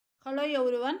Hello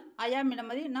everyone, I am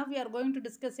Minamadi. Now we are going to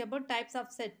discuss about types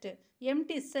of set.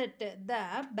 Empty set.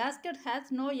 The basket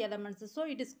has no elements, so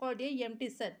it is called a empty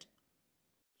set.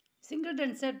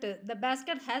 Singleton set. The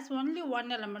basket has only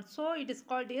one element, so it is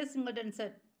called a singleton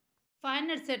set.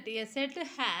 Finite set. A set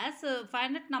has a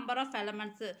finite number of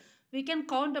elements. We can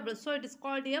countable, so it is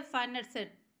called a finite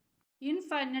set.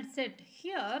 Infinite set.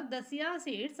 Here the chia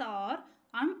seeds are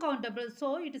uncountable,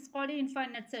 so it is called a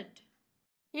infinite set.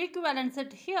 Equivalent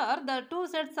set. Here the two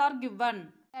sets are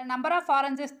given. The number of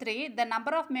oranges is 3. The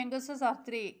number of mangoes are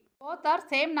 3. Both are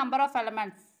same number of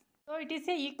elements. So it is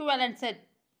a equivalent set.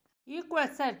 Equal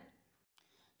set.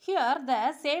 Here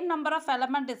the same number of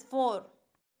element is 4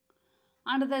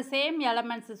 and the same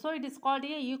elements. So it is called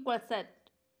a equal set.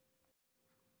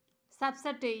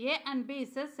 Subset. A and B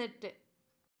is a set.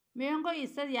 Mango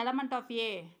is an element of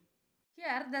A.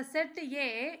 Here the set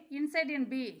A inside in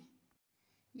B.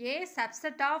 A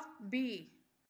subset of B.